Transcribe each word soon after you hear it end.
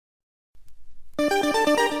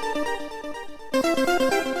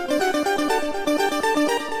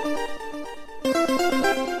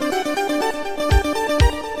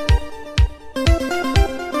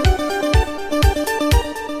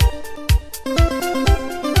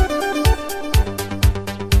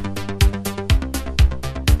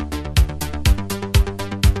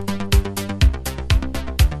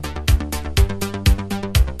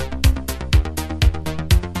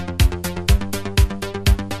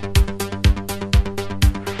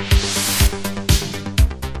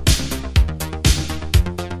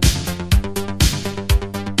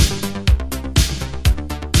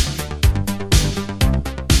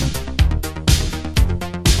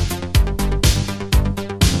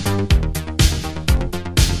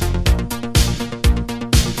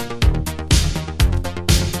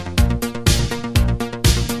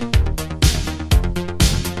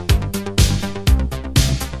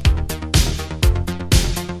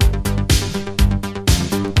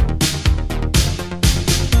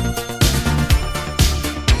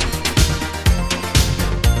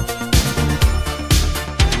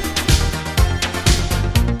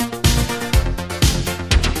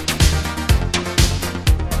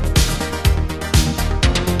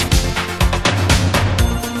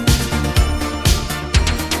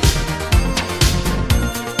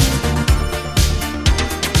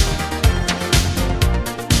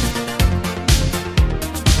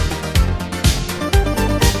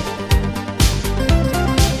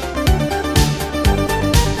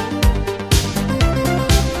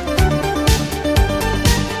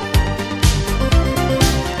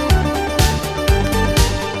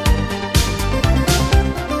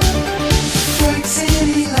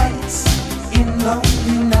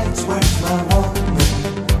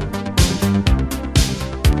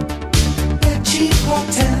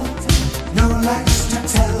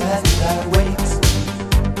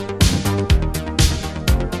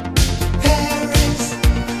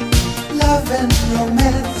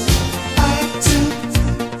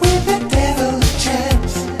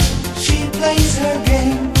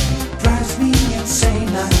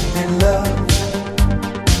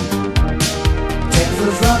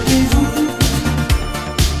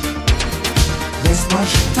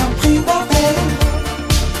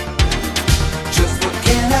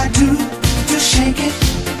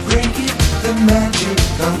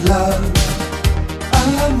of love.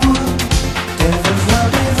 Amour, devil's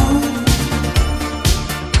rendezvous.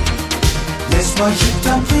 Laisse-moi, je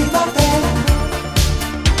t'en prie, ma belle.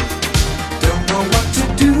 Don't know what to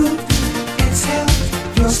do. It's hell,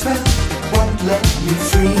 your spell won't let me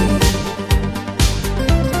free.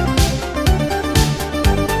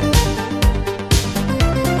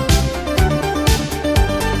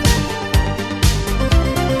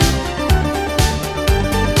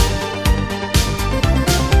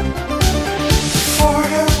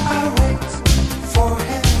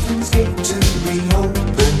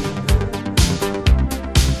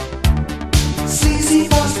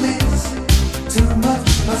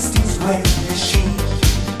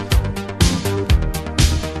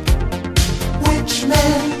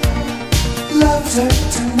 Loves her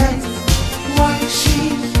tonight. Why she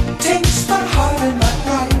takes my heart and my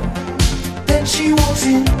pride. Then she walks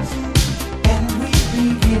in and we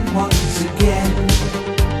begin once again.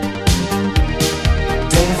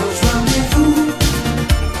 Devil's rendezvous.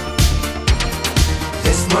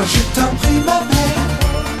 Laisse-moi, je t'en prie, ma belle.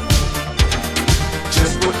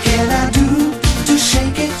 Just what can I do to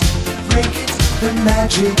shake it, break it, the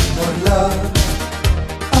magic of love?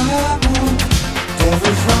 Amour,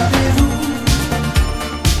 devil's rendezvous.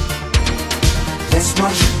 Laisse-moi,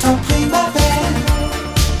 je t'en prie, ma belle.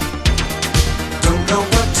 Don't know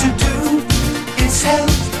what to do. It's hell,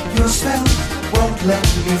 your spell won't let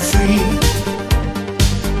me free.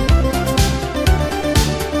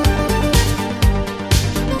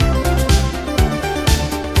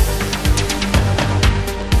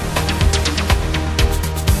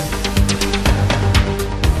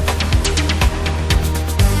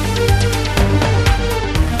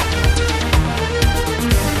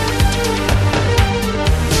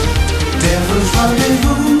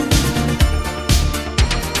 Rendez-vous.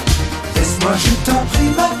 Laisse-moi, je t'en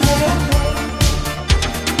prie, ma belle.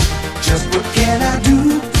 Just what can I do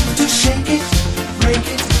to shake it, break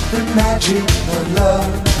it, the magic of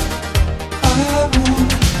love? Amour,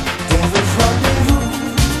 devil's rendezvous.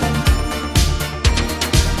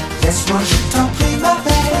 Laisse-moi, je t'en prie, ma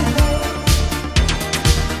belle.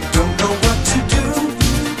 Don't know what to do.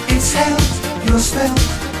 It's hell, your spell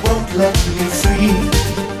won't let me free.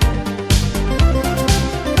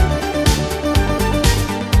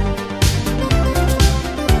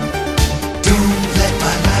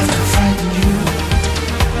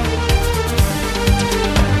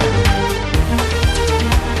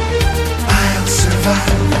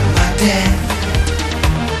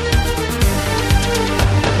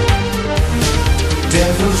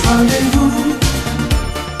 Devil's rendezvous.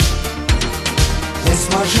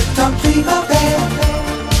 Laisse-moi, je t'en prie, ma belle.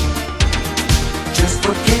 Just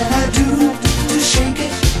what can I do to shake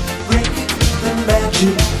it, break it, the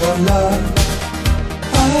magic of love?